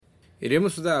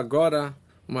Iremos estudar agora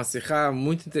uma sihá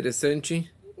muito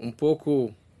interessante, um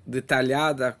pouco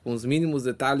detalhada, com os mínimos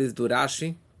detalhes do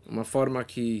Rashi, uma forma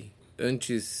que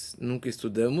antes nunca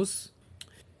estudamos.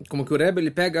 Como que o Rebbe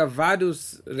ele pega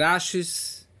vários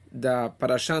Rashis da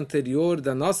parashá anterior,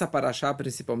 da nossa parashá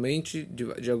principalmente,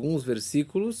 de alguns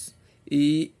versículos,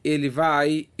 e ele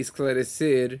vai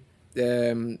esclarecer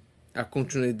a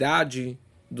continuidade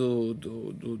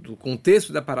do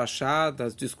contexto da parashá,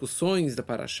 das discussões da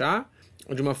parashá,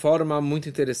 de uma forma muito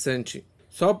interessante.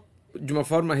 Só de uma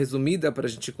forma resumida, para a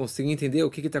gente conseguir entender o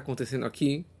que está acontecendo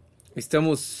aqui.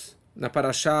 Estamos na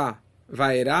parashá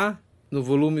Vaerá, no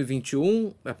volume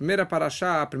 21, a primeira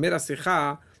parashá, a primeira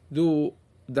sihá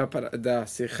da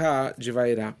sihá de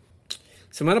Vaerá.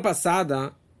 Semana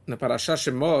passada, na parashá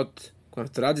Shemot, quando a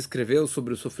Torá descreveu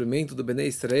sobre o sofrimento do Bnei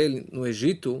Israel no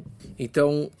Egito,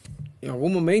 então, em algum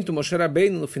momento, Moshe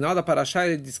Rabbeinu, no final da parashá,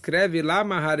 ele descreve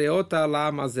Lama hareota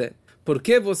lama zeh. Por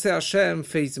que você, Hashem,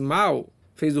 fez mal,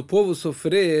 fez o povo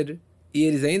sofrer, e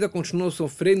eles ainda continuam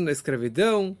sofrendo na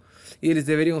escravidão, e eles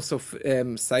deveriam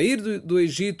sair do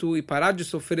Egito e parar de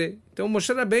sofrer. Então,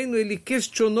 Moshe Rabbeinu, ele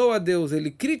questionou a Deus,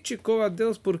 ele criticou a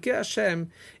Deus, porque Hashem,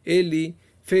 ele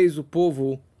fez o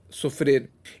povo sofrer.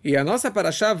 E a nossa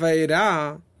parashá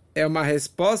Vaerá é uma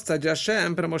resposta de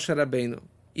Hashem para Moshe Rabbeinu.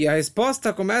 E a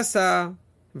resposta começa,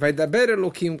 Vaidaber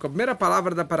Elokim, com a primeira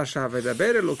palavra da parashá,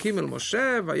 Vaidaber Elokim el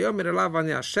Moshe, Vayomer elav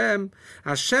ani Hashem.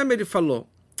 Hashem, ele falou.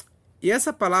 E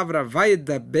essa palavra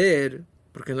Vaidaber,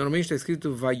 porque normalmente está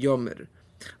escrito Vayomer.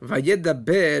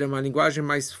 Vaidaber é uma linguagem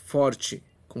mais forte.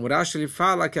 Como Rashi ele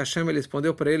fala que Hashem ele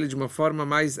respondeu para ele de uma forma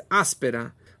mais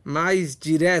áspera, mais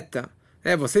direta.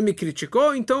 Você me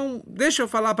criticou, então deixa eu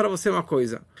falar para você uma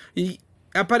coisa. E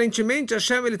aparentemente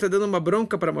Hashem ele está dando uma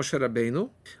bronca para Moshe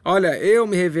Rabbeinu. Olha, eu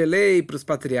me revelei para os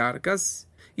patriarcas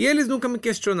e eles nunca me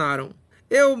questionaram.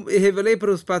 Eu me revelei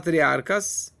para os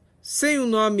patriarcas sem o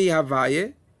nome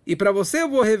Havaye, e para você eu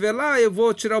vou revelar, eu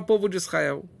vou tirar o povo de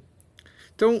Israel.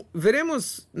 Então,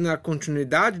 veremos na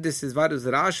continuidade desses vários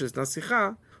rashis na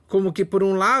Sihá, como que por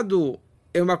um lado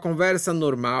é uma conversa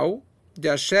normal, de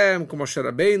Hashem com Moshe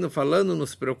Rabbeinu, falando, não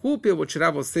se preocupe, eu vou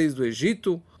tirar vocês do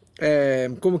Egito,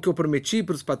 como que eu prometi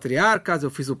para os patriarcas,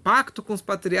 eu fiz o pacto com os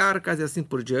patriarcas e assim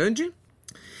por diante.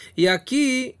 E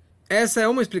aqui, essa é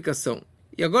uma explicação.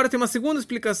 E agora tem uma segunda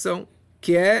explicação,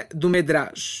 que é do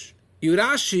Medrash. E o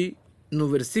Rashi, no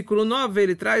versículo 9,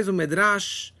 ele traz o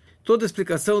Medrash, toda a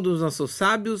explicação dos nossos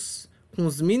sábios, com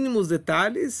os mínimos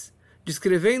detalhes,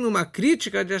 descrevendo uma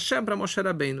crítica de Hashem para Moshe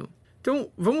Rabbeinu. Então,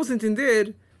 vamos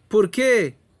entender por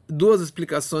que duas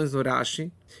explicações no Rashi,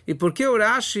 e por que o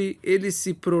Rashi ele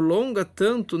se prolonga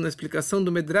tanto na explicação do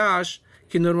Medrash,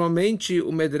 que normalmente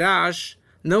o Medrash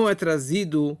não é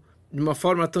trazido de uma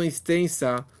forma tão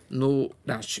extensa no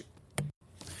Rashi.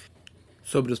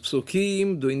 Sobre os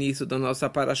psukim do início da nossa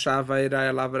parashá Vaerá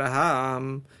el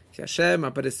Avraham, que Hashem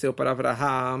apareceu para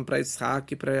Avraham, para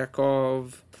Isaac e para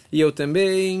Yaakov, e eu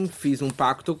também fiz um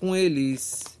pacto com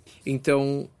eles.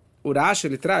 Então, o Rashi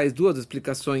ele traz duas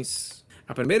explicações.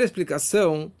 A primeira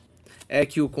explicação é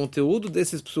que o conteúdo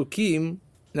desses psukim,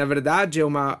 na verdade, é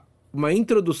uma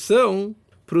introdução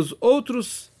para os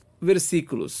outros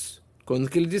versículos. Quando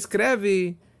que ele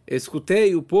descreve,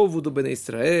 escutei o povo do Bnei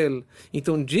Israel,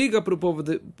 então diga para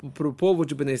o povo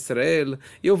de Bnei Israel,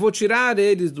 eu vou tirar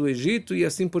eles do Egito e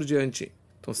assim por diante.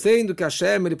 Então, sendo que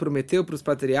Hashem ele prometeu para os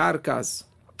patriarcas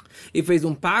e fez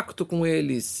um pacto com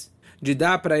eles, de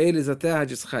dar para eles a terra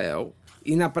de Israel.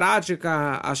 E na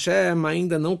prática, Hashem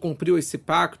ainda não cumpriu esse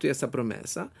pacto e essa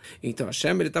promessa. Então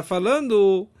Hashem está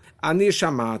falando, Ani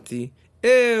Shamati,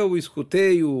 eu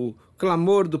escutei o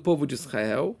clamor do povo de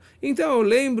Israel, então eu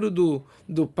lembro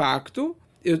do pacto,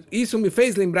 isso me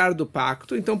fez lembrar do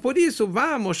pacto, então por isso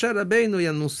vá Moshe Rabbeinu e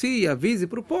anuncie, avise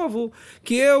para o povo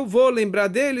que eu vou lembrar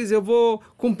deles, eu vou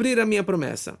cumprir a minha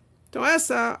promessa. Então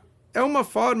essa é uma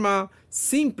forma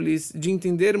simples de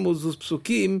entendermos os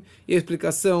psukim e a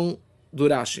explicação do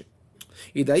Rashi.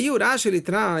 E daí o Rashi ele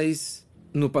traz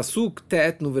no Pasuk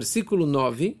Tet, no versículo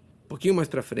 9, um pouquinho mais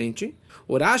para frente,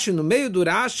 o Rashi, no meio do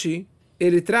Rashi,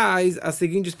 ele traz a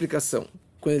seguinte explicação.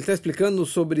 Quando ele está explicando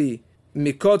sobre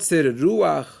Mikotzer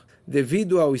Ruach,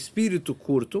 devido ao espírito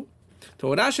curto, então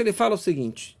o Rashi ele fala o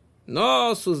seguinte,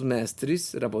 nossos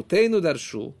mestres, Raboteinu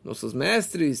Darshu, nossos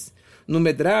mestres no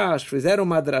Medrash fizeram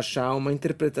uma drashá, uma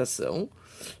interpretação,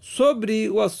 sobre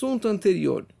o assunto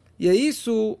anterior. E é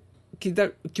isso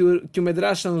que o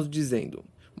Medrash está nos dizendo.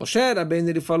 Moshe Rabbeinu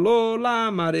ele falou,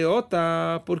 lá mareota,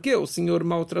 porque o Senhor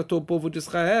maltratou o povo de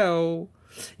Israel.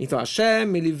 Então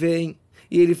Hashem ele vem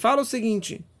e ele fala o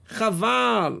seguinte,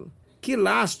 Chaval, que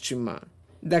lástima,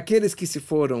 daqueles que se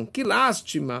foram. Que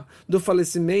lástima do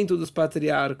falecimento dos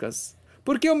patriarcas.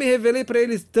 Porque eu me revelei para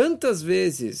eles tantas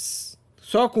vezes,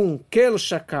 só com Kel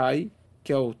Shakai,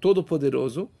 que é o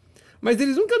Todo-Poderoso, mas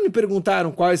eles nunca me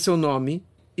perguntaram qual é seu nome.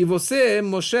 E você,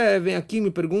 Moshe, vem aqui e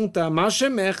me pergunta,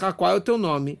 Mashemecha, qual é o teu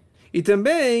nome? E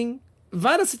também,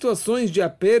 várias situações de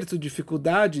aperto,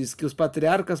 dificuldades que os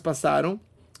patriarcas passaram,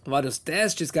 vários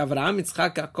testes que Avraham,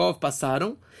 Yitzhak e Yaakov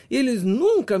passaram, e eles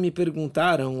nunca me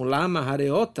perguntaram, Lama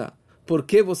Hareota, por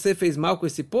que você fez mal com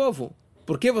esse povo?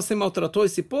 Por que você maltratou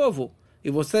esse povo?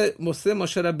 E você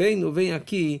Moshe Rabbeinu, vem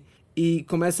aqui e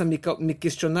começa a me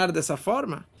questionar dessa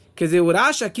forma? Quer dizer, o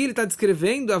Rashi aqui está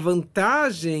descrevendo a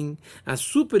vantagem, a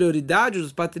superioridade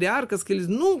dos patriarcas, que eles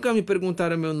nunca me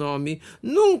perguntaram meu nome,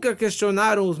 nunca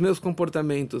questionaram os meus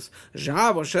comportamentos.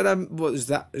 Já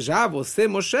você,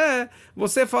 Moshe,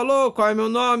 você falou qual é meu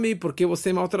nome, porque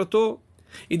você maltratou.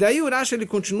 E daí o Rashi ele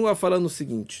continua falando o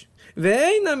seguinte.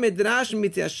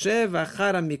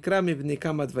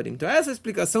 Então essa é a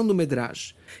explicação do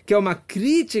Medrash, que é uma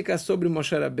crítica sobre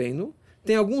Moshe Rabbeinu.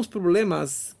 Tem alguns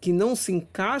problemas que não se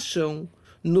encaixam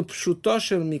no Pshutó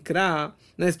Shel Mikra,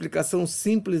 na explicação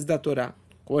simples da Torá.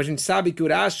 Como a gente sabe que o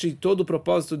Rashi, todo o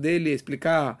propósito dele é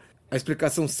explicar a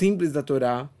explicação simples da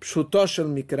Torá, Pshutó Shel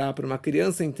Mikra, para uma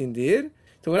criança entender.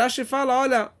 Então o Rashi fala,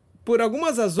 olha, por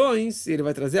algumas razões, ele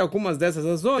vai trazer algumas dessas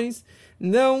razões,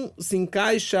 não se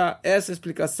encaixa essa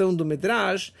explicação do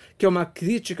Medrash, que é uma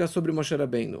crítica sobre Moshe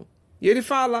Rabbeinu. E ele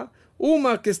fala,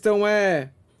 uma questão é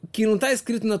que não está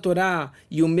escrito na Torá,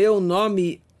 e o meu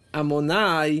nome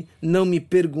Amonai não me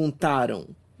perguntaram.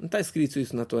 Não está escrito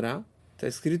isso na Torá. Está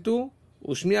escrito,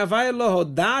 eu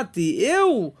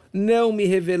não me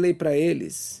revelei para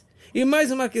eles. E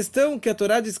mais uma questão que a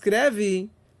Torá descreve,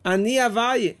 Ani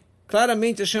Havai.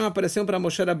 Claramente Hashem apareceu para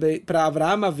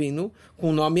Avraham Avinu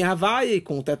com o nome Havai,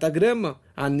 com o tetagrama.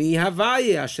 Ani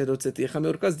Havai, Asherotzeticha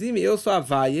me'Urkazdim. Eu sou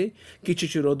Havai, que te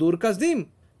tirou do Urkazdim.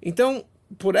 Então,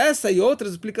 por essa e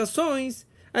outras explicações,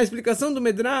 a explicação do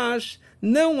Medrash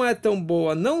não é tão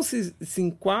boa, não se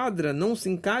enquadra, não se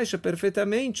encaixa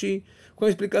perfeitamente com a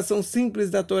explicação simples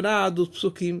da Torá, dos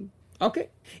Psukim. Ok.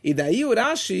 E daí o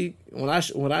Rashi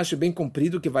bem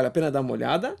comprido, que vale a pena dar uma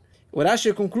olhada, o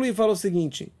Rashi conclui e fala o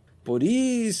seguinte, por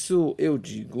isso eu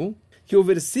digo que o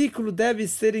versículo deve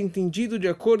ser entendido de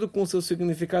acordo com o seu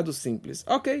significado simples.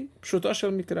 Ok, Pshutó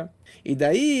Shel Mikra. E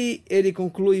daí ele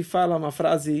conclui e fala uma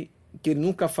frase que ele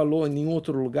nunca falou em nenhum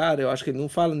outro lugar, eu acho que ele não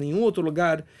fala em nenhum outro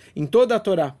lugar, em toda a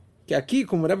Torá. Que aqui,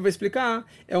 como o Rebbe vai explicar,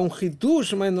 é um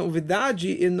hidush, uma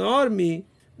novidade enorme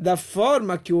da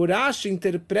forma que o Rashi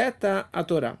interpreta a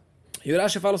Torá. E o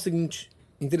Rashi fala o seguinte,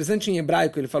 interessante em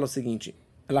hebraico, ele fala o seguinte,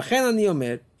 Lachen ani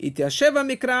omer, itiyashev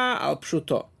hamikra al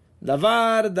pshutó,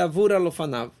 davar davur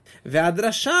alofanav,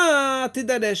 ve'adrashá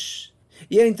tidaresh.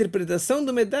 E a interpretação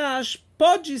do Medrash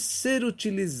pode ser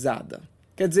utilizada.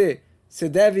 Quer dizer, você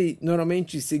deve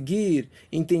normalmente seguir,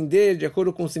 entender de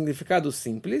acordo com o significado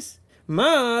simples,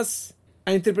 mas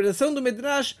a interpretação do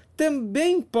Medrash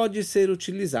também pode ser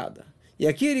utilizada. E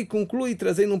aqui ele conclui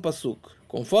trazendo um pasuk,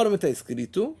 conforme está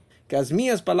escrito, que as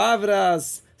minhas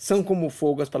palavras são como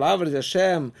fogo, as palavras de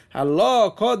Hashem,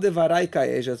 Halo kodevarai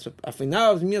kaejas,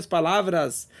 afinal as minhas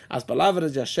palavras, as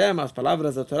palavras de Hashem, as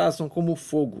palavras da Torá são como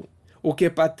fogo. O que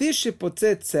patish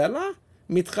potzet tzela,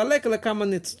 mitchalek lekama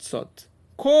netzotzot.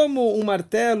 Como um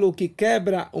martelo que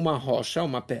quebra uma rocha,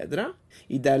 uma pedra,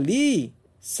 e dali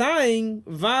saem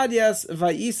várias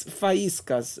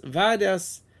faíscas,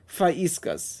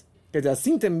 Quer dizer,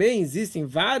 assim também existem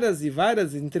várias e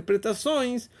várias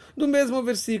interpretações do mesmo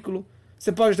versículo.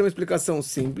 Você pode ter uma explicação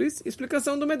simples e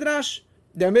explicação do Medrash.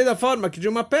 Da mesma forma que de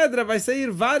uma pedra vai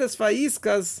sair várias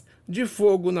faíscas de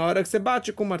fogo na hora que você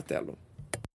bate com o martelo.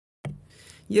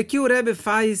 E aqui o Rebbe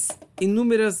faz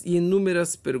inúmeras e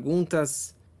inúmeras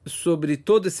perguntas sobre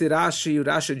todo esse Rashi, o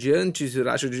Rashi de antes, o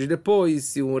Rashi de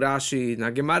depois, e o Rashi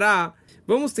na Gemara.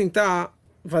 Vamos tentar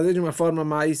fazer de uma forma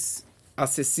mais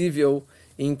acessível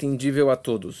e entendível a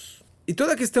todos. E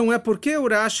toda a questão é por que o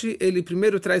Rashi, ele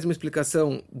primeiro traz uma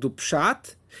explicação do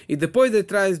Pshat, e depois ele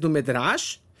traz do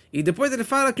Medrash, e depois ele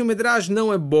fala que o Medrash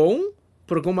não é bom,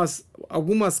 por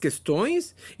algumas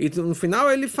questões, e no final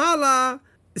ele fala,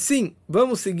 sim,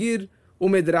 vamos seguir o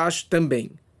Medrash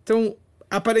também. Então,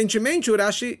 aparentemente o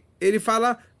Rashi, ele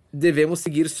fala, devemos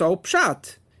seguir só o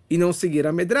Pshat, e não seguir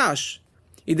a Medrash.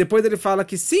 E depois ele fala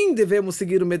que sim, devemos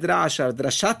seguir o Medrash, a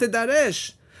Drashat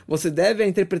Edaresh. Você deve, a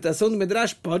interpretação do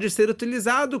Medrash pode ser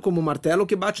utilizado como um martelo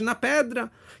que bate na pedra,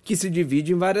 que se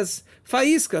divide em várias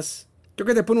faíscas. Então,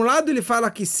 quer dizer, por um lado ele fala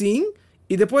que sim,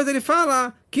 e depois ele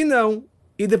fala que não.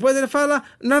 E depois ele fala,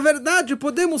 na verdade,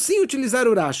 podemos sim utilizar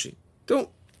o Rashi. Então,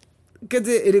 quer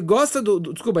dizer, ele gosta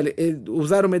desculpa, ele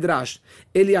usar o Medrash.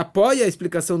 Ele apoia a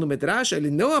explicação do Medrash? Ele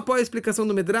não apoia a explicação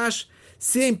do Medrash?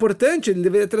 Se é importante, ele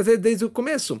deveria trazer desde o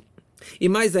começo. E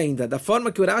mais ainda, da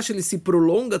forma que o Urashi ele se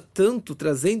prolonga tanto,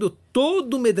 trazendo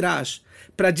todo o Medrash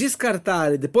para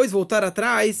descartar e depois voltar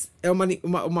atrás, é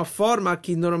uma forma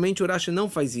que normalmente o Urashi não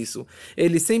faz isso.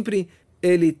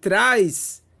 Ele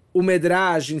traz o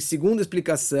Medrash em segunda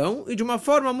explicação e de uma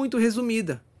forma muito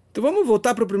resumida. Então vamos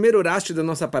voltar para o primeiro Urashi da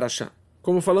nossa parashá.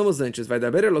 Como falamos antes, vai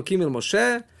daber Elokim el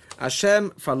Moshe, Hashem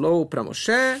falou para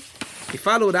Moshe, e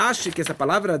fala o Urashi que essa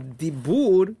palavra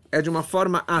dibur é de uma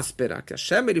forma áspera, que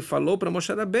Hashem ele falou para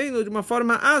Moshe Rabbeinu de uma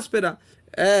forma áspera.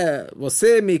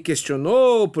 Você me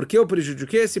questionou por que eu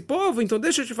prejudiquei esse povo, então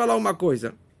deixa eu te falar uma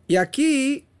coisa. E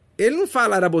aqui, ele não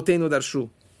fala Raboteinu Darshu,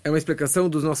 é uma explicação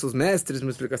dos nossos mestres,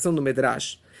 uma explicação do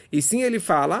Medrash. E sim ele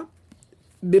fala,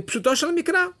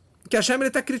 que Hashem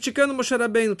está criticando Moshe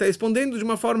Rabbeinu, está respondendo de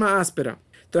uma forma áspera.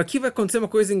 Então aqui vai acontecer uma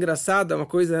coisa engraçada, uma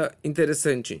coisa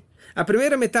interessante. A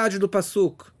primeira metade do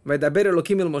Pasuk, vai daber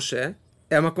Elokim el Moshe,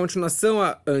 é uma continuação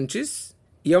a antes,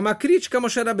 e é uma crítica a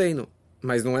Moshe Rabbeinu,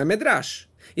 mas não é Medrash.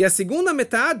 E a segunda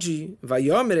metade, vai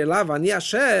Yomer elav ani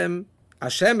Hashem,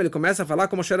 Hashem ele começa a falar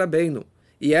com Moshe Rabbeinu.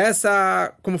 E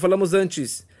essa, como falamos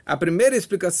antes, a primeira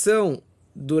explicação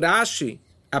do Rashi,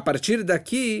 a partir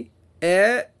daqui,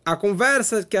 é a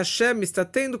conversa que Hashem está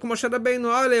tendo com Moshe Rabbeinu.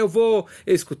 Olha, eu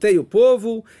escutei o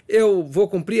povo, eu vou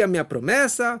cumprir a minha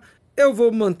promessa, eu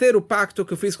vou manter o pacto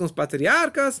que eu fiz com os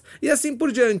patriarcas, e assim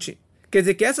por diante. Quer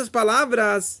dizer que essas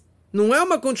palavras não é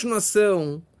uma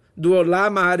continuação do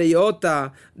Olam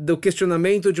Hareyota, do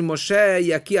questionamento de Moshe,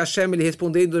 e aqui Hashem ele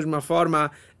respondendo de uma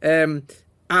forma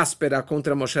áspera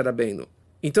contra Moshe Rabbeinu.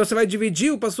 Então você vai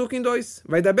dividir o Pasuk em dois.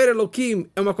 Vai daber Elokim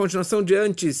é uma continuação de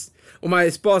antes, uma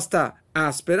resposta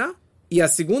áspera, e a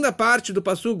segunda parte do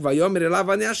Pasuk, vai Yomer elav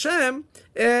ani Hashem,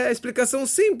 é a explicação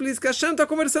simples que Hashem está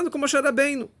conversando com Moshe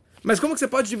Rabbeinu. Mas como que você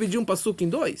pode dividir um Pasuk em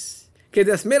dois? Que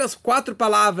das primeiras 4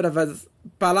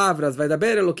 palavras vai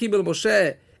daber Elokim el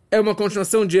Moshe, é uma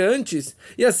continuação de antes,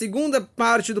 e a segunda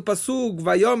parte do Pasuk,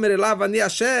 vai Yomer elav ani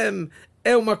Hashem,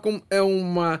 é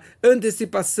uma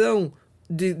antecipação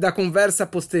da conversa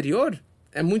posterior?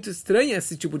 É muito estranha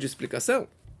esse tipo de explicação.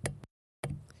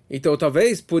 Então,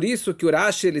 talvez por isso que o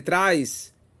Rashi ele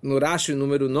traz, no Rashi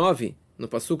número 9, no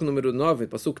Pasuk número 9,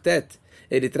 Pasuk Tet,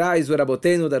 ele traz o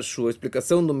Raboteinu Darshu, a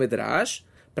explicação do Medrash,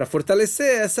 para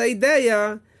fortalecer essa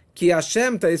ideia que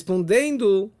Hashem está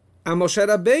respondendo a Moshe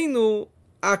Rabbeinu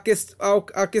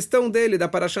a questão dele, da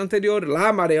parashá anterior,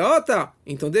 lá Mareota,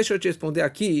 então deixa eu te responder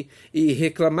aqui e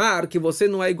reclamar que você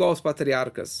não é igual aos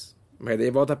patriarcas. Mas daí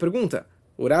volta a pergunta.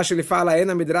 O Rashi ele fala,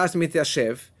 Ena Midrash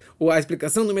Mitiashev, a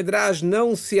explicação do Midrash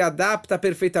não se adapta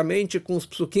perfeitamente com os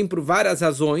psukim por várias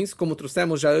razões, como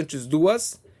trouxemos já antes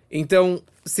 2. Então,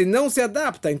 se não se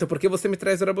adapta, então por que você me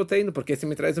traz o Raboteinu? Por que você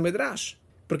me traz o Midrash?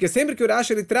 Porque sempre que o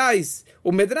Rashi ele traz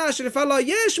o Midrash, ele fala,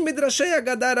 Yesh Midrashei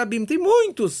Agadar Abim, tem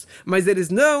muitos, mas eles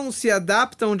não se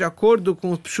adaptam de acordo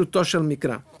com o Pshuto Shel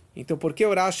Mikra. Então, por que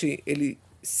o Rashi ele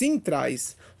sim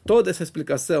traz toda essa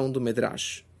explicação do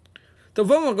Midrash? Então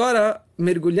vamos agora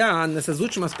mergulhar nessas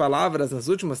últimas palavras, nas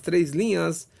últimas 3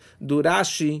 linhas do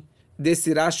Rashi,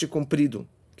 desse Rashi comprido,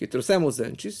 que trouxemos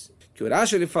antes, que o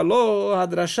Rashi ele falou,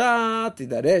 Hadrashat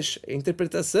Idaresh, a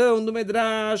interpretação do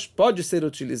Medrash pode ser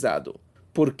utilizado.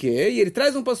 Por quê? E ele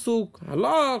traz um pasuk,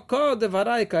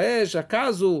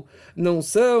 acaso não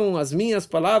são as minhas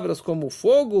palavras como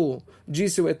fogo,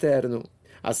 disse o Eterno,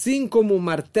 assim como o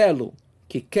martelo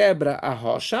que quebra a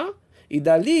rocha, e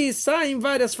dali saem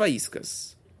várias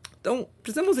faíscas. Então,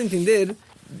 precisamos entender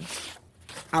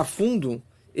a fundo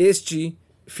este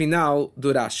final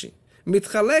do Rashi.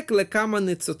 Mitchalek lekama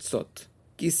netzotzot.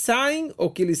 Que saem, ou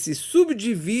que ele se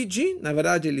subdivide, na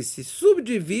verdade ele se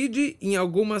subdivide em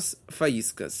algumas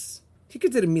faíscas. O que quer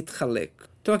dizer mitchalek?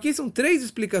 Então aqui são 3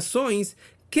 explicações.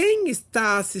 Quem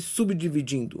está se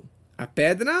subdividindo? A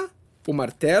pedra, o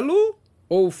martelo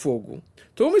ou o fogo?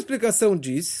 Então uma explicação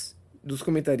diz, dos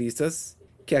comentaristas,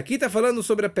 que aqui está falando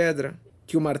sobre a pedra,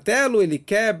 que o martelo ele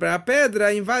quebra a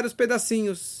pedra em vários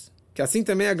pedacinhos, que assim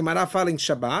também a Gemara fala em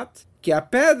Shabbat, que a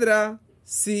pedra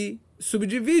se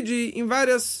subdivide em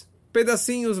vários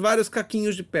pedacinhos, vários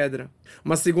caquinhos de pedra.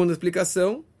 Uma segunda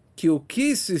explicação, que o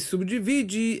que se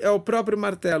subdivide é o próprio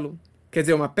martelo, quer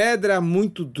dizer, uma pedra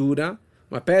muito dura,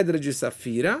 uma pedra de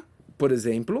safira, por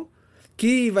exemplo,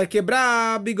 que vai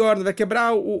quebrar a bigorna, vai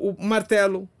quebrar o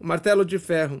martelo de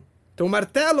ferro. Então o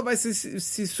martelo vai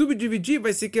se subdividir,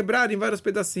 vai se quebrar em vários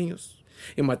pedacinhos.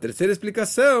 E uma terceira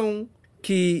explicação,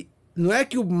 que não é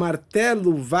que o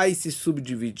martelo vai se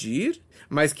subdividir,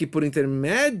 mas que por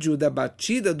intermédio da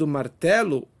batida do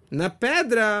martelo na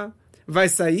pedra, vai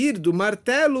sair do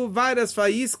martelo várias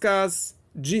faíscas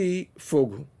de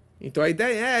fogo. Então a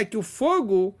ideia é que o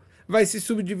fogo vai se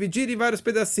subdividir em vários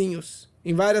pedacinhos,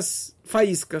 em várias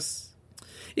faíscas.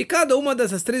 E cada uma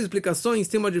dessas três explicações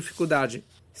tem uma dificuldade.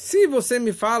 Se você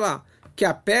me fala que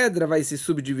a pedra vai se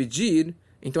subdividir,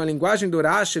 então a linguagem do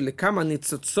Rashi, lekama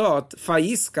nitzotzot,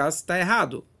 faíscas, está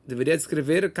errado. Deveria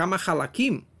descrever kama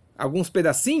halakim, alguns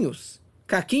pedacinhos,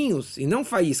 caquinhos, e não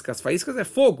faíscas. Faíscas é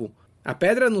fogo. A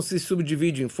pedra não se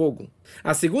subdivide em fogo.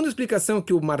 A segunda explicação,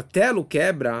 que o martelo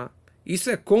quebra, isso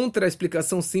é contra a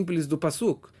explicação simples do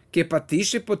Pasuk. Que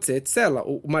patiche potzet sela.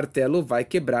 O martelo vai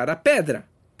quebrar a pedra.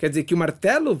 Quer dizer que o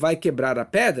martelo vai quebrar a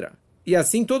pedra. E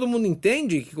assim todo mundo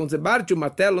entende que quando você bate o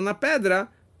martelo na pedra,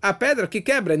 a pedra que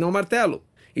quebra e não o martelo.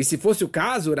 E se fosse o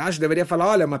caso, o Rashi deveria falar,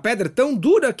 olha, uma pedra tão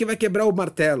dura que vai quebrar o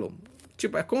martelo.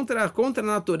 Tipo, é contra a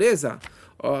natureza,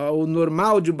 o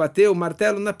normal de bater o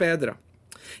martelo na pedra.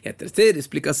 E a terceira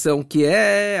explicação, que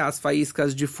é as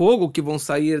faíscas de fogo que vão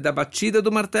sair da batida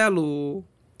do martelo.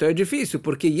 Então é difícil,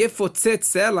 porque Yefotzet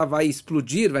Sela vai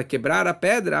explodir, vai quebrar a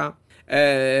pedra,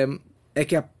 é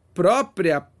que a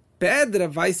própria pedra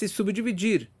vai se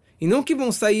subdividir. E não que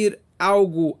vão sair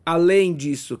algo além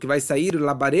disso, que vai sair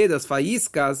labaredas,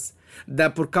 faíscas,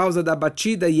 por causa da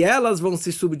batida, e elas vão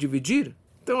se subdividir.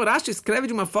 Então o Rashi escreve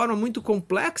de uma forma muito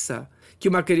complexa, que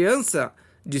uma criança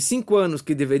de 5 anos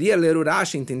que deveria ler o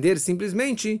Rashi e entender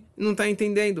simplesmente, não está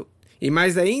entendendo. E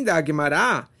mais ainda, a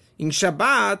Gemara, em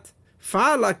Shabbat,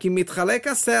 fala que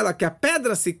mitchalek sela, que a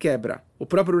pedra se quebra. O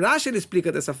próprio Rashi ele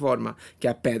explica dessa forma, que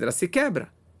a pedra se quebra.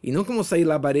 E não como sair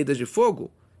labaredas de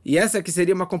fogo. E essa aqui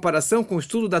seria uma comparação com o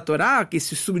estudo da Torá, que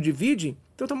se subdivide.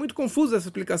 Então está muito confusa essa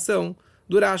explicação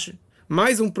do Rashi.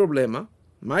 Mais um problema,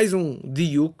 mais um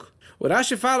diuk. O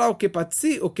Rashi fala o que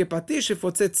patiche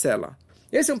fotzet sela.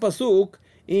 Esse é um pasuk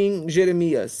em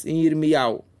Jeremias, em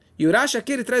Irmial. E o Rashi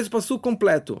aqui ele traz o pasuk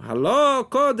completo. Halo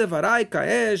kode varai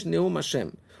kaesh neum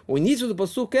Hashem. O início do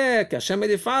pasuk é que Hashem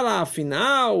ele fala,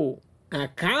 afinal,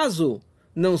 acaso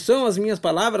não são as minhas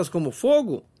palavras como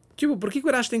fogo? Tipo, por que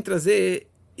o Rashi tem que trazer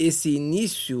esse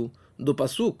início do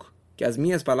pasuk? Que as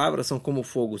minhas palavras são como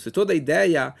fogo. Se toda a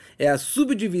ideia é a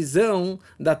subdivisão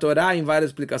da Torá em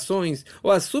várias explicações,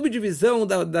 ou a subdivisão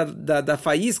da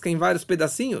faísca em vários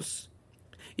pedacinhos.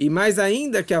 E mais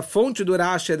ainda que a fonte do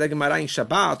Rashi é da Gemara em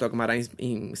Shabbat, ou a Gemara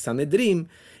em Sanedrim,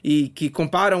 e que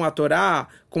comparam a Torá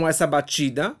com essa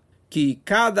batida, que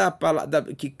cada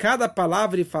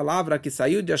palavra e palavra que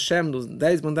saiu de Hashem nos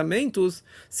 10 mandamentos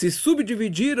se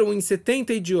subdividiram em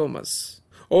 70 idiomas.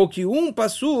 Ou que um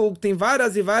pasuk tem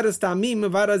várias e várias tamim,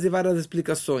 várias e várias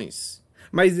explicações.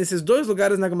 Mas nesses dois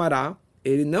lugares na Gemara,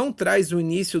 ele não traz o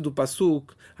início do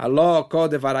pasuk, Halo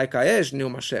kode varai kaesh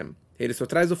neum Hashem. Ele só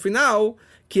traz o final,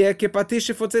 que é que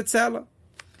patiche fotzet sela.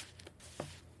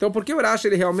 Então, por que o Rashi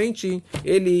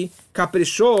ele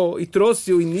caprichou e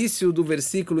trouxe o início do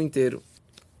versículo inteiro?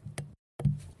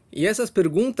 E essas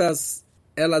perguntas,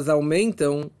 elas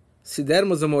aumentam, se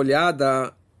dermos uma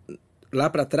olhada lá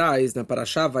para trás, na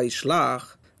Parashá Vaishlach,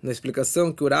 na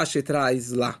explicação que o Rashi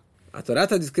traz lá. A Torá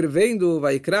está descrevendo,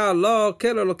 Vaikra lo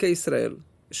kel elokei Israel.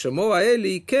 Chamou a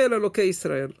ele kel elokei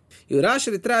Israel. E o Rashi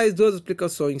ele traz duas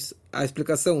explicações. A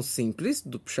explicação simples,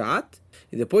 do Pshat,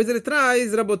 e depois ele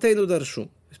traz Rabotei do Darshu,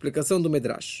 explicação do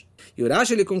Medrash. E o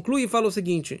Rashi ele conclui e fala o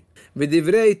seguinte,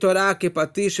 Vedivrei Torá que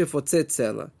patiche fotzet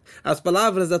sela. As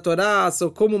palavras da Torá são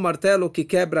como o martelo que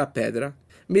quebra a pedra.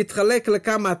 Mitchalek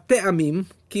lekama te'amim,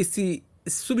 que se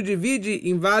subdivide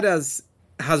em várias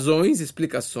razões,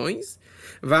 explicações.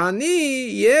 Vani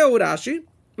e eu, Rashi,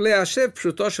 leashev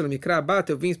pshutosh shel mikra abat,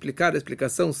 eu vim explicar a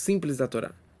explicação simples da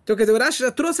Torá. Então, quer dizer, o Rashi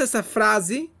já trouxe essa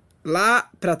frase lá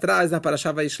para trás na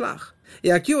Parashá Vaishlach. E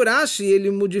aqui o Rashi,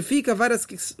 ele modifica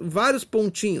vários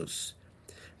pontinhos.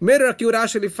 Primeiro aqui o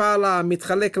Rashi, ele fala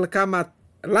mitchalek lekama,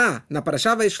 lá na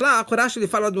Parashá Vaishlach, o Rashi ele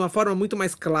fala de uma forma muito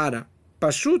mais clara.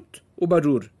 Pashut o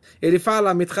barur. Ele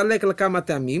fala mitchalek lekama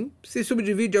te'amim, se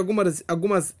subdivide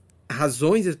algumas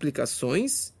razões e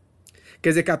explicações. Quer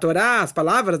dizer que a Torá, as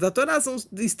palavras da Torá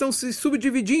estão se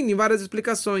subdividindo em várias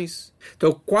explicações.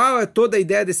 Então, qual é toda a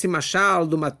ideia desse machal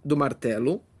do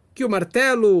martelo? Que o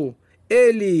martelo,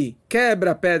 ele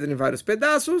quebra a pedra em vários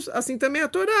pedaços, assim também a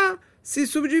Torá se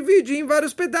subdivide em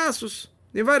vários pedaços,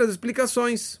 em várias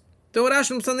explicações. Então, o Rashi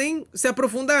não precisa nem se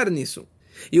aprofundar nisso.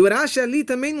 E o Rashi ali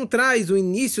também não traz o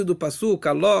início do pasuk,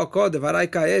 Halo kode varai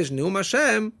kaesh neum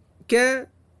Hashem, que é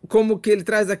como que ele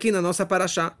traz aqui na nossa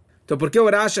Parashá. Então, porque o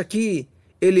Rashi aqui,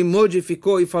 ele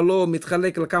modificou e falou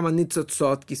mitchalek lekama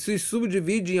nitzotzot, que se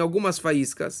subdivide em algumas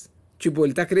faíscas. Tipo,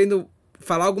 ele está querendo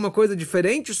falar alguma coisa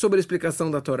diferente sobre a explicação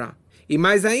da Torá. E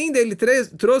mais ainda, ele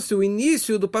trouxe o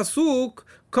início do Pasuk,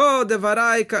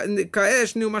 Vaerá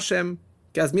kaesh neum Hashem,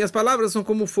 que as minhas palavras são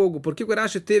como fogo. Por que o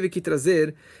Rashi teve que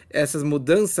trazer essas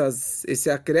mudanças, esse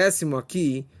acréscimo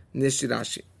aqui neste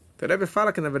Rashi? Então o Rebbe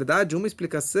fala que, na verdade, uma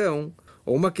explicação,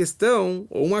 ou uma questão,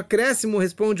 ou um acréscimo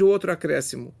responde o outro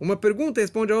acréscimo. Uma pergunta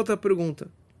responde a outra pergunta.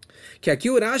 Que aqui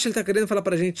o Rashi está querendo falar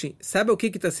para a gente, sabe o que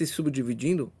está se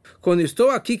subdividindo? Quando eu estou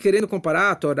aqui querendo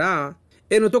comparar a Torá,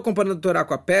 eu não estou comparando a Torá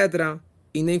com a pedra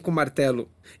e nem com o martelo.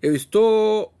 Eu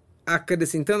estou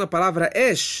acrescentando a palavra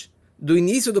Esh, do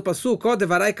início do Pasuk,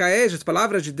 Vaerá kaesh, as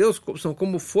palavras de Deus são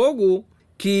como fogo,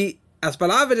 que as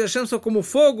palavras de Hashem são como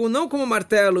fogo, não como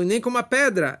martelo e nem como a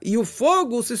pedra. E o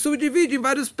fogo se subdivide em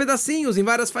vários pedacinhos, em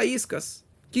várias faíscas.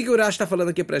 O que o Rashi está falando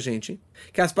aqui para a gente?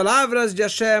 Que as palavras de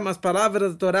Hashem, as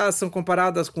palavras da Torá são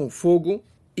comparadas com o fogo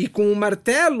e com o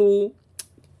martelo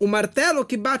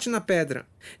que bate na pedra.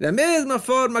 Da mesma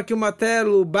forma que o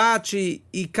martelo bate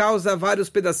e causa vários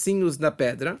pedacinhos na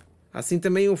pedra, assim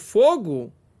também o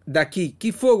fogo daqui.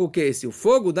 Que fogo que é esse? O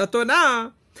fogo da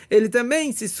Torá. Ele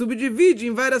também se subdivide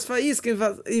em várias faíscas,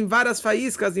 em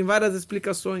várias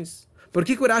explicações. Por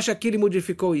que o Rashi aqui ele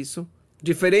modificou isso?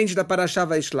 Diferente da Parashá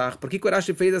Vaishlach. Por que o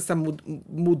Rashi fez essa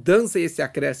mudança e esse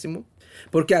acréscimo?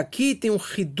 Porque aqui tem um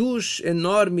hidush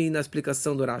enorme na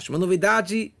explicação do Rashi, uma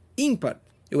novidade ímpar.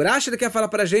 E o Rashi quer falar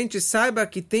para a gente, saiba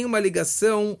que tem uma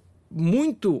ligação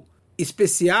muito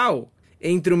especial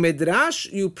entre o Medrash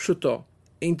e o Pshutó.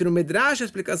 Entre o Medrash e a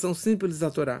explicação simples da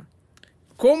Torá.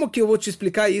 Como que eu vou te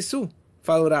explicar isso?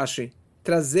 Fala o Rashi.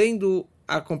 Trazendo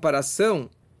a comparação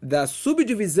da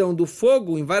subdivisão do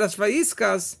fogo em várias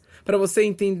faíscas para você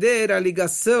entender a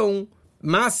ligação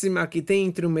máxima que tem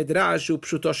entre o Medrash e o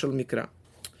Pshutó Shel Mikra.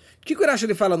 O que o Rashi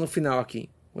ele fala no final aqui?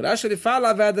 O Rashi ele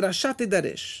fala Ve'adrashat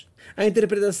Daresh. A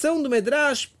interpretação do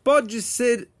Medrash pode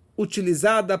ser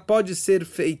utilizada, pode ser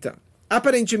feita.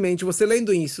 Aparentemente, você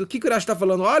lendo isso, o que o Rashi está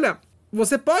falando? Olha,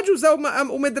 você pode usar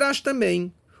o Medrash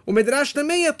também. O Medrash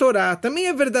também é Torá, também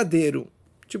é verdadeiro.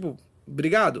 Tipo,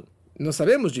 obrigado. Nós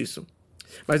sabemos disso.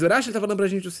 Mas o Rashi está falando para a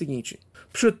gente o seguinte.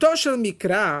 Pshutó Shel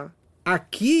Mikra,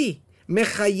 aqui,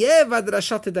 mechayev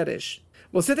adrashat daresh.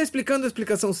 Você está explicando a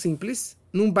explicação simples,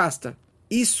 não basta.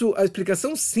 Isso, a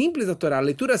explicação simples da Torá, a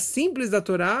leitura simples da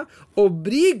Torá,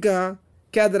 obriga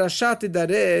que a adrashat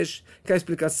daresh, que a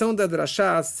explicação da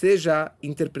adrashá seja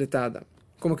interpretada.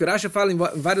 Como que o Rashi fala em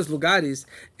vários lugares,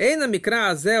 Eina mikra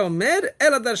azeh omer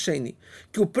ela darsheni,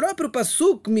 que o próprio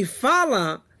Pasuk me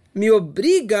fala, me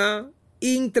obriga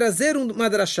em trazer uma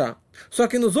drashá. Só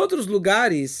que nos outros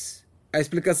lugares, a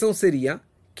explicação seria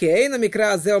que Eina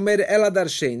mikra azeh omer ela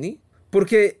darsheni,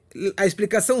 porque a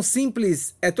explicação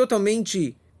simples é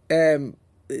totalmente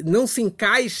não se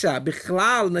encaixa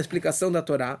bichlal na explicação da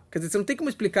Torá. Quer dizer, você não tem como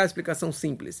explicar a explicação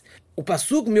simples. O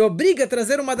Pasuk me obriga a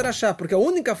trazer uma drashá, porque a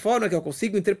única forma que eu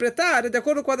consigo interpretar é de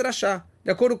acordo com a drashá,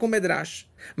 de acordo com o Medrash.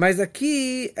 Mas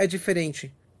aqui é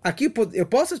diferente. Aqui eu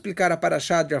posso explicar a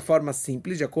Parashá de uma forma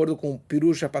simples, de acordo com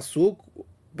Pirusha Pasuk,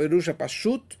 Pirusha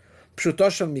Pashut, Pshutó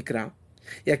Shel Mikra.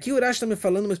 E aqui o Rashi está me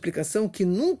falando uma explicação que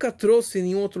nunca trouxe em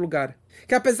nenhum outro lugar.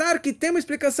 Que apesar que tem uma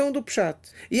explicação do Pshat,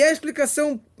 e a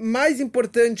explicação mais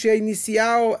importante, a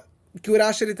inicial, que o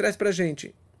Rashi ele traz para a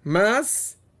gente.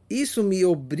 Mas isso me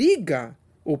obriga,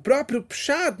 o próprio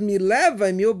Pshat me leva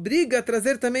e me obriga a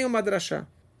trazer também uma drashá.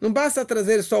 Não basta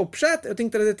trazer só o Pshat, eu tenho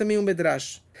que trazer também um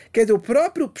Medrash. Quer dizer, o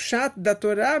próprio Pshat da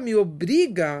Torá me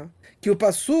obriga que o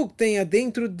Pasuk tenha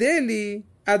dentro dele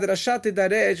a Drashat e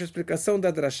Daresh, a explicação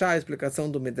da Drashá, a explicação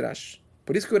do Medrash.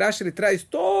 Por isso que o Rashi ele traz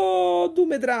todo o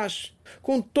Medrash,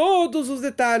 com todos os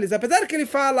detalhes. Apesar que ele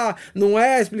fala, não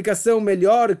é a explicação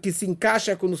melhor que se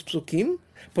encaixa com os psukim,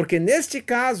 porque neste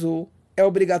caso é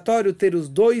obrigatório ter os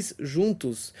dois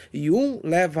juntos, e um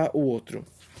leva o outro.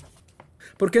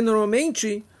 Porque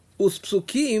normalmente os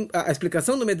psukim, a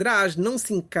explicação do Medrash não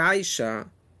se encaixa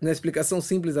na explicação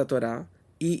simples da Torá,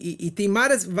 e tem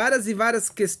várias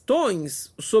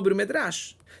questões sobre o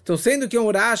Medrash. Então, sendo que é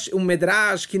um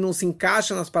Medrash que não se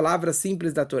encaixa nas palavras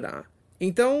simples da Torá,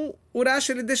 então o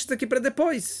Rashi ele deixa isso aqui para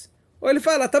depois. Ou ele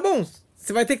fala, tá bom,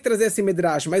 você vai ter que trazer esse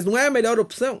Medrash, mas não é a melhor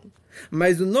opção.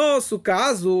 Mas no nosso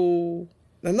caso,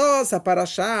 na nossa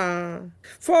Parashá,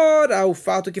 fora o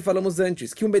fato que falamos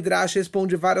antes, que o Medrash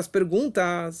responde várias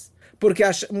perguntas, porque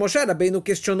Moshe Rabbeinu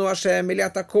questionou Hashem, ele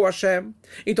atacou Hashem,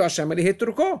 então Hashem ele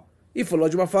retrucou, e falou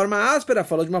de uma forma áspera,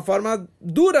 falou de uma forma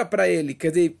dura para ele, quer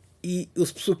dizer, e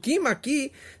os psukim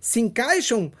aqui se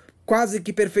encaixam quase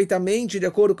que perfeitamente de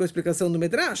acordo com a explicação do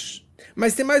Medrash.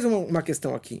 Mas tem mais uma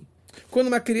questão aqui. Quando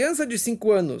uma criança de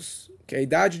 5 anos, que é a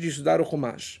idade de estudar o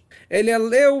Humash, ele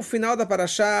leu o final da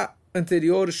Parashá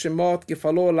anterior, Shemot, que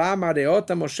falou lá,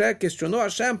 Mareota, Moshe questionou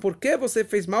Hashem, por que você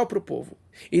fez mal para o povo?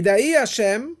 E daí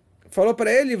Hashem falou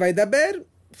para ele, vai dar ber,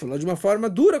 falou de uma forma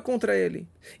dura contra ele.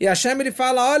 E Hashem ele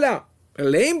fala, olha,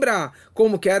 lembra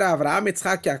como que era Avraham,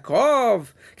 Yitzhak, Yaakov?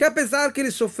 Que apesar que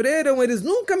eles sofreram, eles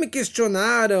nunca me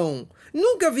questionaram,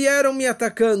 nunca vieram me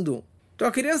atacando. Então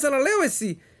a criança, ela leu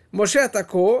esse, Moshe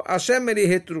atacou, Hashem ele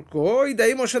retrucou, e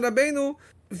daí Moshe Rabbeinu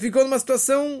ficou numa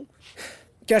situação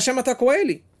que Hashem atacou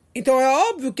ele. Então é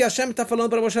óbvio que Hashem está falando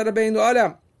para Moshe Rabbeinu,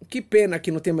 olha, que pena que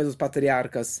não tem mais os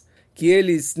patriarcas, que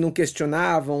eles não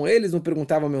questionavam, eles não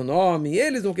perguntavam meu nome,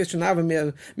 eles não questionavam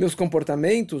meus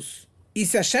comportamentos. E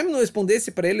se Hashem não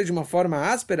respondesse para ele de uma forma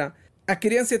áspera, a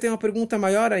criança ia ter uma pergunta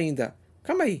maior ainda.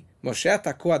 Calma aí, Moshe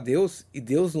atacou a Deus e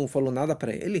Deus não falou nada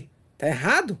para ele? Tá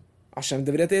errado. Hashem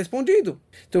deveria ter respondido.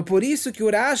 Então por isso que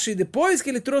o Rashi, depois que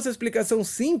ele trouxe a explicação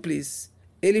simples,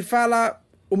 ele fala,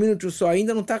 um minuto só,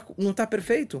 ainda não tá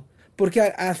perfeito. Porque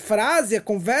a frase, a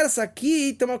conversa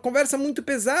aqui, tem uma conversa muito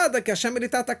pesada, que Hashem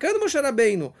está atacando Moshe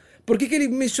Rabbeinu. Por que ele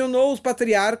mencionou os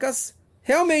patriarcas?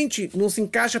 Realmente, não se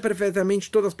encaixa perfeitamente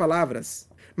todas as palavras.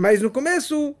 Mas no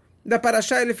começo da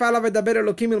Parashá, ele fala, vai daber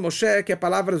Elokim el Moshe, que é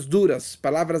palavras duras,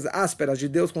 palavras ásperas de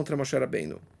Deus contra Moshe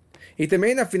Rabbeinu. E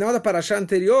também, no final da Parashá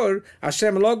anterior,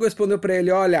 Hashem logo respondeu para ele,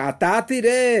 olha,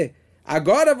 Atatire,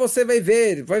 agora você vai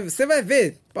ver,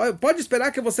 pode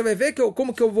esperar que você vai ver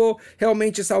como que eu vou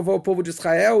realmente salvar o povo de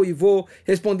Israel e vou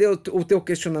responder o teu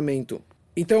questionamento.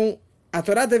 Então, a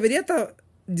Torá deveria estar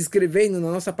descrevendo na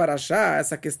nossa Parashá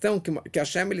essa questão que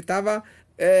Hashem estava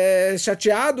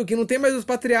chateado que não tem mais os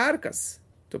patriarcas.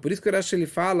 Então, por isso que o Rashi ele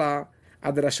fala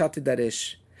Adrashat e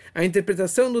Daresh. A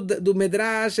interpretação do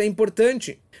Medrash é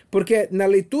importante, porque na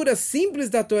leitura simples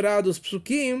da Torá dos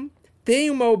Psukim, tem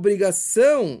uma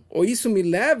obrigação, ou isso me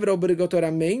leva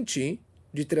obrigatoriamente,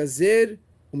 de trazer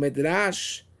o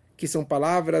Medrash, que são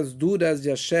palavras duras de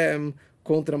Hashem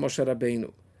contra Moshe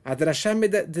Rabbeinu. A Drashá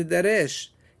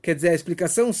Medaresh, quer dizer, a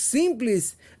explicação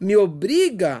simples me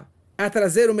obriga a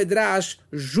trazer o Medrash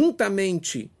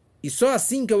juntamente. E só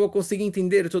assim que eu vou conseguir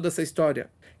entender toda essa história.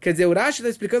 Quer dizer, o Rashi está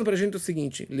explicando para a gente o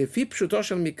seguinte, Lefi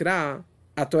Pshutosh al-Mikra,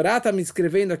 a Torá está me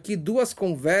escrevendo aqui duas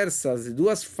conversas e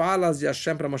duas falas de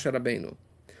Hashem para Moshe Rabbeinu.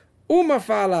 Uma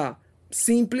fala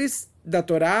simples da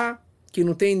Torá, que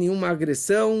não tem nenhuma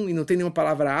agressão e não tem nenhuma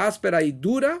palavra áspera e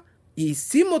dura, e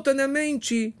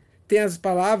simultaneamente tem as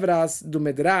palavras do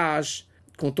Medrash,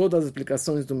 com todas as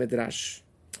explicações do Medrash.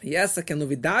 E essa que é a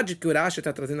novidade que o Rashi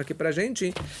está trazendo aqui para a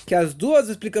gente, que as duas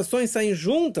explicações saem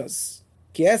juntas.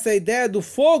 Que essa é a ideia do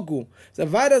fogo,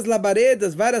 várias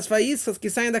labaredas, várias faíscas que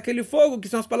saem daquele fogo, que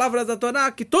são as palavras da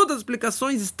Torá, que todas as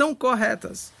explicações estão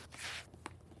corretas.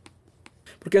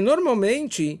 Porque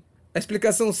normalmente a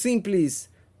explicação simples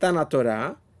está na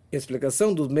Torá, e a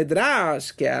explicação do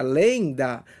Medrash, que é além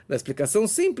da explicação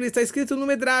simples, está escrito no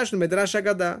Medrash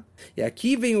Haggadah. E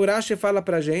aqui vem o Rashi e fala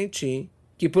para a gente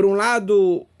que por um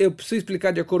lado eu preciso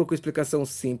explicar de acordo com a explicação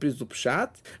simples do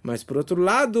Pshat, mas por outro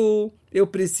lado eu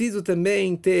preciso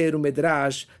também ter o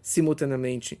Medrash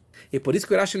simultaneamente. E por isso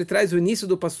que o Rashi ele traz o início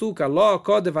do Pasuk, Lo,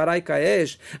 Kod, Vaerá e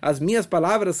Kaesh, as minhas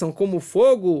palavras são como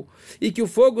fogo, e que o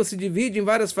fogo se divide em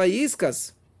várias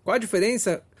faíscas. Qual a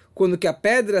diferença quando que a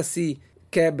pedra se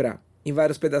quebra em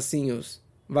vários pedacinhos,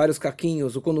 vários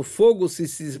caquinhos, ou quando o fogo se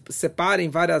separa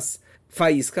em várias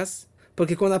faíscas?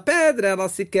 Porque quando a pedra ela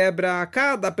se quebra,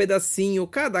 cada pedacinho,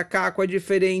 cada caco é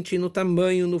diferente no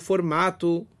tamanho, no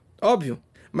formato, óbvio.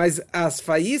 Mas as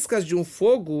faíscas de um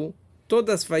fogo,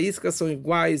 todas as faíscas são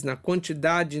iguais na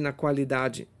quantidade e na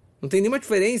qualidade. Não tem nenhuma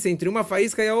diferença entre uma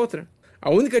faísca e a outra. A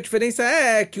única diferença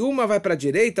é que uma vai para a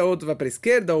direita, a outra vai para a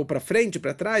esquerda, ou para frente,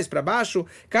 para trás, para baixo.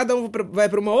 Cada um vai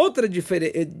para uma outra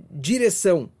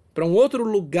direção, para um outro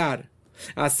lugar.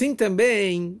 Assim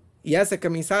também, e essa é a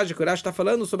mensagem que o Rashi está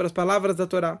falando sobre as palavras da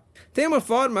Torá. Tem uma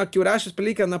forma que o Rashi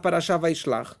explica na Parashá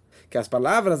Vaishlach, que as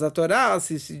palavras da Torá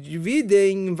se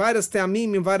dividem em várias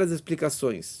teamim, em várias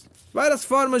explicações. Várias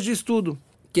formas de estudo,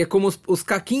 que é como os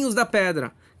caquinhos da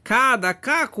pedra. Cada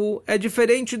caco é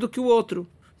diferente do que o outro.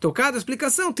 Então, cada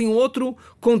explicação tem um outro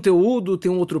conteúdo,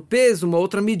 tem um outro peso, uma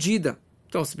outra medida.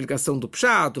 Então, a explicação do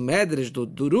Pshat, do Medrash, do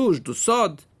Durush, do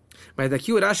Sod. Mas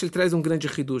daqui o Rashi ele traz um grande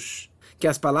hidush, que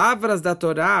as palavras da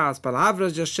Torá, as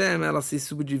palavras de Hashem, elas se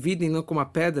subdividem não como a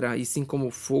pedra, e sim como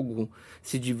o fogo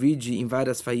se divide em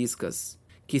várias faíscas.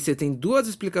 Que você tem duas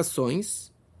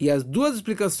explicações, e as duas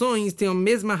explicações têm a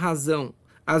mesma razão.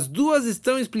 As duas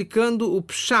estão explicando o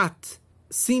Pshat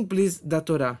simples da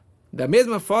Torá. Da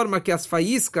mesma forma que as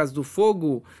faíscas do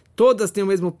fogo, todas têm o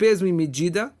mesmo peso e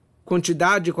medida,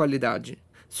 quantidade e qualidade.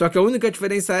 Só que a única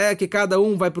diferença é que cada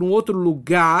um vai para um outro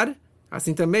lugar,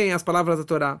 assim também as palavras da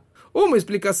Torá. Uma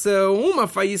explicação, uma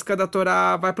faísca da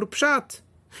Torá vai para o Pshat.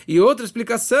 E outra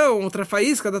explicação, outra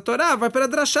faísca da Torá vai para a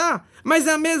Drashá. Mas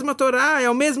é a mesma Torá, é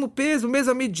o mesmo peso, a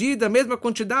mesma medida, a mesma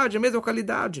quantidade, a mesma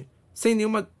qualidade. Sem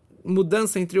nenhuma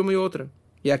mudança entre uma e outra.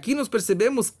 E aqui nós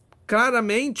percebemos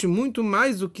claramente, muito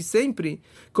mais do que sempre,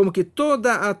 como que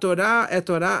toda a Torá é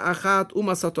Torá Achat,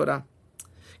 uma só Torá.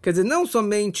 Quer dizer, não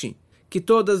somente que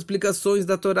todas as explicações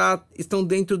da Torá estão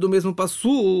dentro do mesmo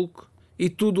Passuk, e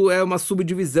tudo é uma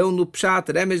subdivisão no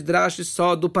Pshat, Remesh, Drash,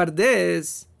 só do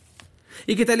Pardes,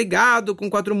 e que está ligado com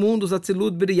 4 mundos,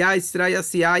 Atzilut, Beriah, Sirah,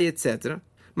 Asiyah, etc.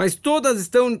 Mas todas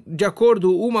estão de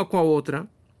acordo uma com a outra,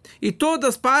 e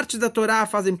todas as partes da Torá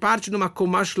fazem parte de uma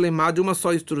Komash Lemá, de uma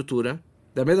só estrutura,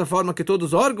 da mesma forma que todos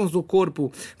os órgãos do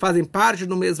corpo fazem parte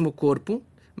do mesmo corpo,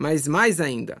 mas mais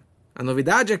ainda. A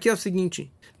novidade aqui é o seguinte: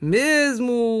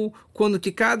 mesmo quando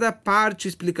que cada parte,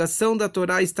 explicação da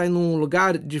Torá está em um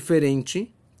lugar diferente,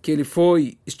 que ele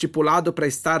foi estipulado para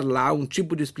estar lá, um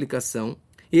tipo de explicação,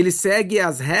 e ele segue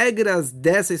as regras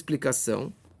dessa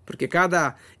explicação, porque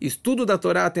cada estudo da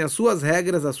Torá tem as suas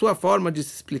regras, a sua forma de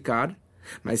se explicar,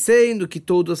 mas sendo que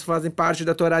todos fazem parte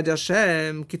da Torá de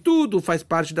Hashem, que tudo faz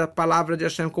parte da palavra de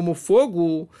Hashem como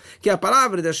fogo, que a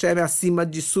palavra de Hashem é acima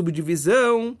de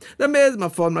subdivisão, da mesma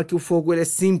forma que o fogo ele é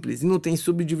simples e não tem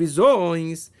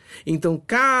subdivisões, então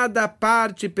cada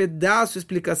parte, pedaço,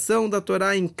 explicação da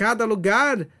Torá em cada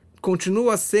lugar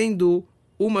continua sendo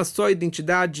uma só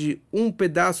identidade, um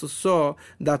pedaço só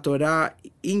da Torá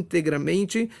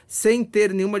integramente, sem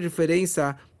ter nenhuma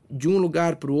diferença de um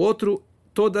lugar para o outro.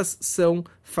 Todas são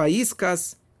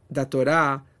faíscas da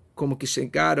Torá, como que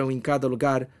chegaram em cada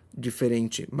lugar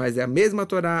diferente. Mas é a mesma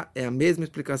Torá, é a mesma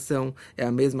explicação, é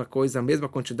a mesma coisa, a mesma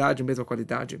quantidade, a mesma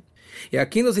qualidade. E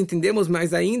aqui nós entendemos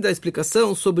mais ainda a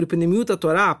explicação sobre o Pnimiut da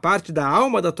Torá, a parte da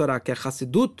alma da Torá, que é a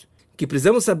Hassidut, que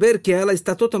precisamos saber que ela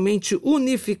está totalmente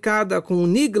unificada com o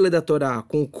Nigle da Torá,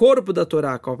 com o corpo da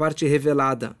Torá, com a parte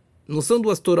revelada. Não são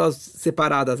duas Torás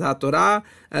separadas, a Torá,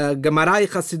 Gamará e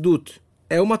Hassidut.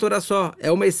 É uma Torá só, é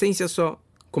uma essência só.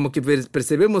 Como que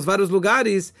percebemos vários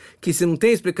lugares que se não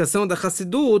tem explicação da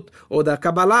Hassidut ou da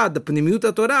Kabbalah, da Pnimiut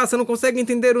da Torá, você não consegue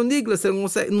entender o Nigla,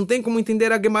 você não tem como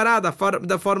entender a Gemará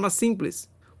da forma simples.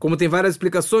 Como tem várias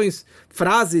explicações,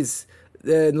 frases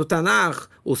no Tanakh,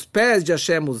 os pés de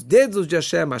Hashem, os dedos de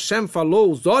Hashem, Hashem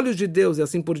falou, os olhos de Deus e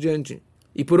assim por diante.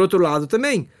 E por outro lado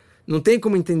também, não tem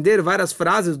como entender várias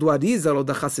frases do Arizal ou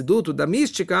da Hassidut, da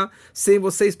mística, sem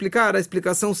você explicar a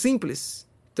explicação simples.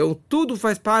 Então, tudo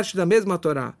faz parte da mesma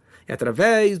Torá. E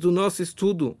através do nosso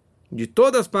estudo de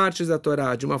todas as partes da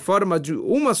Torá, de uma forma de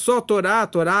uma só Torá,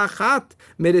 Torá Achat,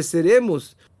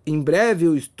 mereceremos em breve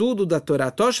o estudo da Torá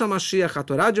Tosha Mashiach, a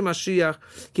Torá de Mashiach,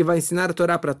 que vai ensinar a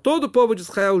Torá para todo o povo de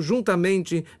Israel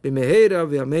juntamente. Bemeheira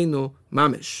ve'ameinu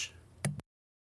mamesh.